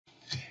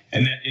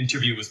And that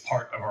interview was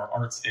part of our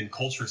Arts and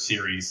Culture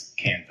series,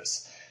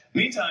 Canvas.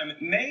 Meantime,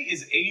 May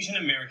is Asian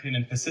American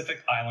and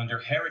Pacific Islander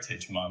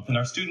Heritage Month, and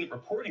our student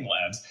reporting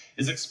labs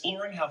is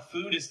exploring how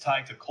food is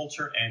tied to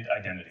culture and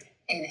identity.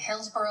 In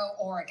Hillsboro,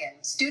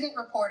 Oregon, student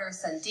reporter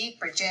Sandeep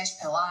Rajesh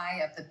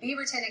Pillai of the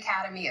Beaverton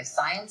Academy of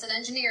Science and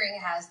Engineering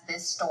has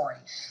this story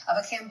of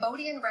a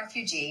Cambodian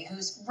refugee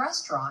whose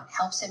restaurant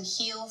helps him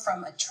heal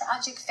from a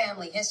tragic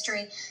family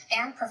history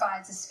and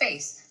provides a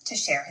space to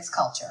share his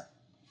culture.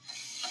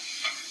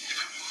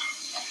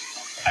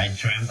 I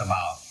dreamt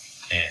about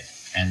it,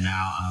 and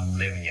now I'm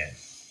living it.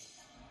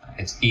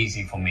 It's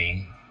easy for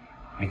me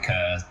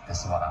because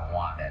this is what I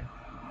wanted.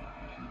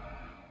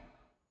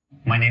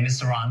 My name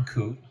is Saran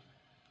Koot.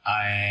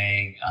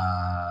 I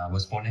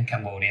was born in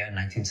Cambodia in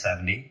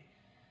 1970,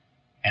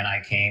 and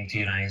I came to the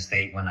United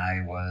States when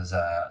I was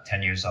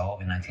 10 years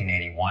old in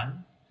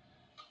 1981.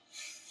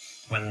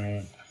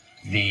 When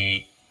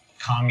the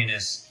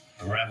communist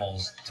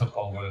rebels took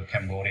over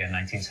Cambodia in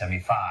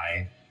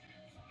 1975,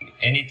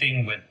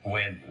 anything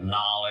with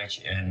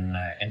knowledge and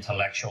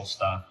intellectual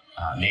stuff,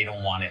 they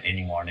don't want it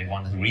anymore. They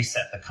want to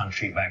reset the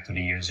country back to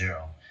the year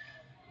zero.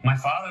 My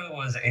father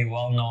was a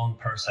well-known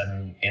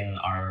person in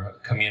our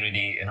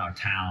community, in our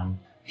town.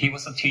 He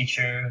was a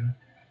teacher.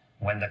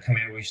 When the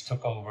Khmer Rouge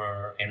took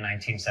over in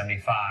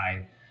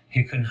 1975,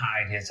 he couldn't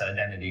hide his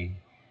identity.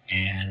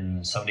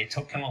 And so they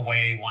took him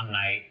away one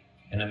night,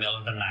 in the middle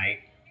of the night,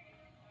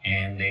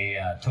 and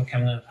they took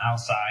him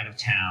outside of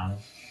town,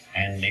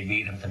 and they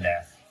beat him to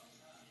death.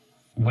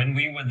 When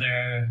we were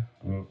there,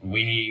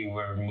 we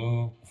were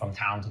moved from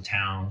town to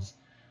town.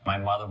 My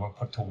mother was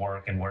put to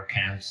work in work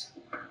camps,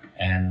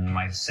 and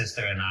my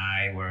sister and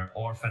I were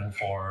orphaned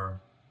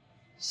for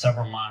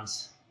several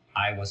months.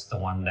 I was the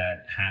one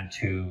that had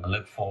to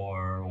look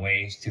for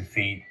ways to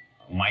feed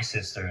my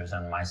sisters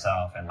and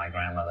myself and my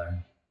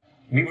grandmother.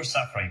 We were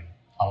suffering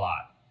a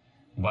lot,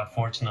 but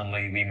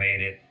fortunately we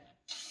made it.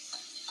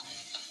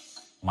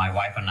 My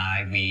wife and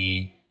I,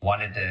 we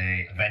wanted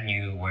a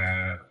venue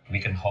where we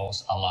can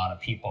host a lot of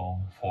people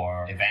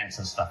for events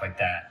and stuff like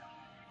that.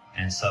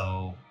 And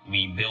so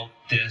we built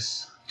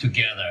this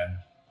together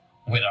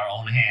with our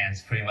own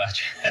hands, pretty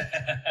much.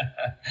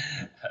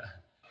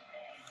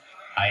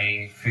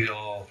 I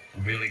feel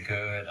really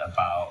good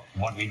about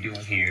what we do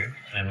here.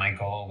 And my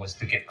goal was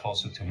to get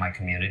closer to my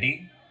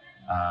community,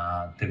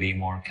 to be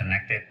more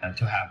connected, and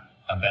to have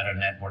a better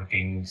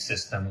networking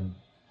system.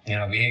 You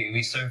know,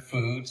 we serve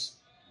foods,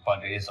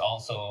 but it's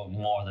also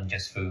more than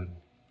just food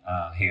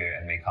here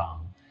in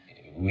Mekong.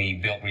 We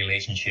build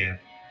relationship,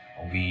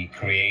 we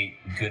create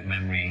good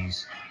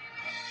memories.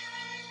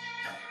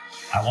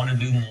 I want to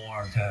do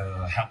more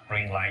to help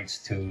bring lights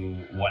to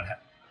what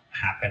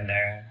happened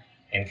there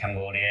in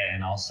Cambodia,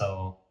 and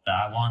also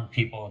I want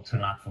people to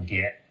not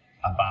forget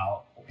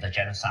about the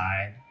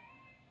genocide.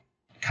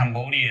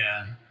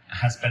 Cambodia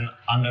has been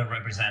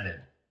underrepresented.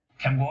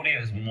 Cambodia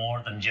is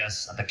more than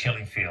just the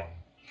killing field.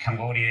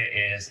 Cambodia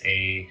is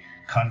a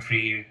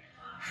country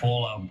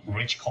full of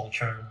rich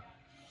culture,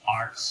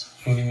 arts,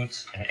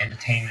 foods, and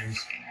entertainment,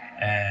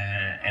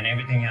 and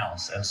everything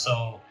else. And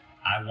so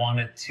I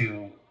wanted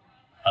to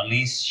at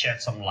least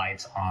shed some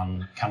light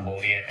on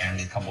Cambodia and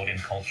Cambodian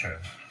culture.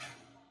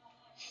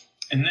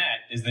 And that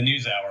is the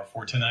News Hour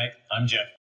for tonight. I'm Jeff.